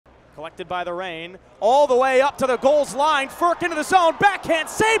Collected by the Reign, all the way up to the Gulls line. Furk into the zone, backhand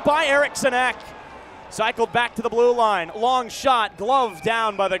saved by Eriksson Ek. Cycled back to the blue line, long shot, glove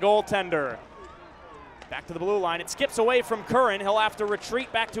down by the goaltender. Back to the blue line, it skips away from Curran. He'll have to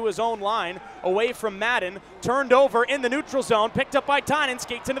retreat back to his own line, away from Madden. Turned over in the neutral zone, picked up by Tynan,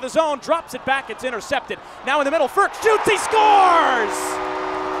 skates into the zone, drops it back, it's intercepted. Now in the middle, Furk shoots, he scores!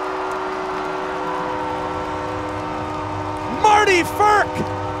 Marty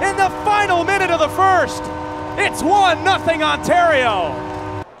Furk in the final minute of the first. It's 1-0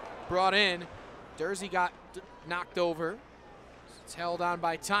 Ontario. Brought in, Dursey got knocked over. It's held on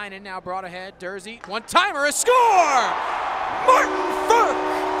by Tynan, now brought ahead. Dursey, one-timer, a score! Martin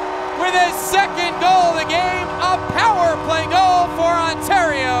Furk with his second goal of the game, a power play goal for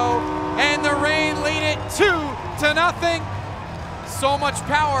Ontario, and the Reign lead it 2-0. So much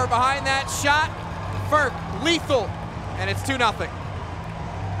power behind that shot. Furk, lethal, and it's 2-0.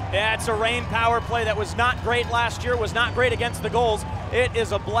 Yeah, it's a Reign power play that was not great last year, was not great against the Gulls. It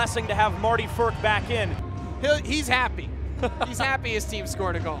is a blessing to have Marty Furk back in. He's happy. He's happy his team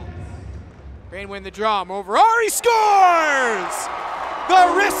scored a goal. Reign win the draw. Moverari scores! The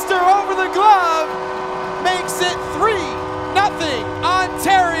wrister over the glove makes it 3-0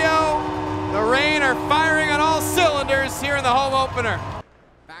 Ontario. The Reign are firing on all cylinders here in the home opener.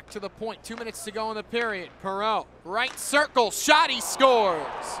 Back to the point, 2 minutes to go in the period. Perreault, right circle, shot, he scores.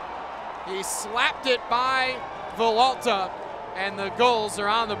 He slapped it by Villalta, and the Gulls are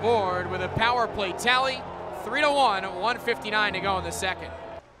on the board with a power play tally. 3-1, 1:59 to go in the second.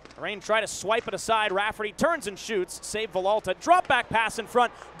 Reign try to swipe it aside. Rafferty turns and shoots. Save Villalta. Drop back pass in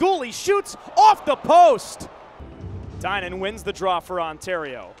front. Gooley shoots off the post. Tynan wins the draw for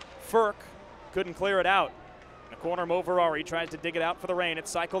Ontario. Furk couldn't clear it out. In the corner, Moverari tries to dig it out for the Reign.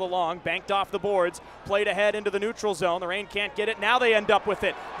 It's cycled along, banked off the boards, played ahead into the neutral zone. The Reign can't get it. Now they end up with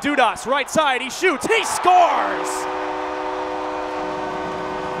it. Dudas, right side. He shoots. He scores!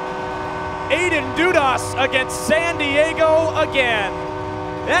 Aiden Dudas against San Diego again.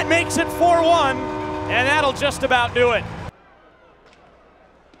 That makes it 4-1, and that'll just about do it.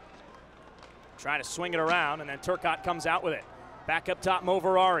 Try to swing it around, and then Turcotte comes out with it. Back up top,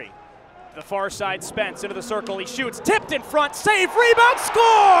 Moverari. The far side, Spence into the circle. He shoots, tipped in front, save, rebound,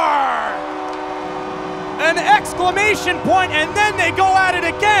 score! An exclamation point, and then they go at it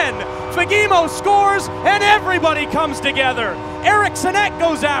again. Fagemo scores, and everybody comes together. Eriksson Ek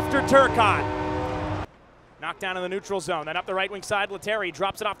goes after Turcotte. Knocked down in the neutral zone, then up the right wing side, Lettieri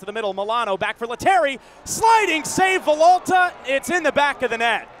drops it off to the middle. Milano back for Lettieri, sliding save Villalta, it's in the back of the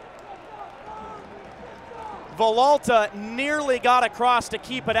net. Villalta nearly got across to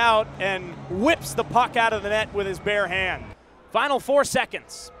keep it out and whips the puck out of the net with his bare hand. Final 4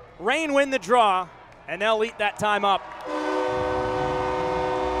 seconds. Reign win the draw, and they'll eat that time up.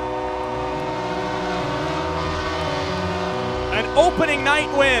 An opening night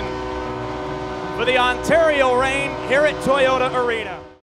win for the Ontario Reign here at Toyota Arena.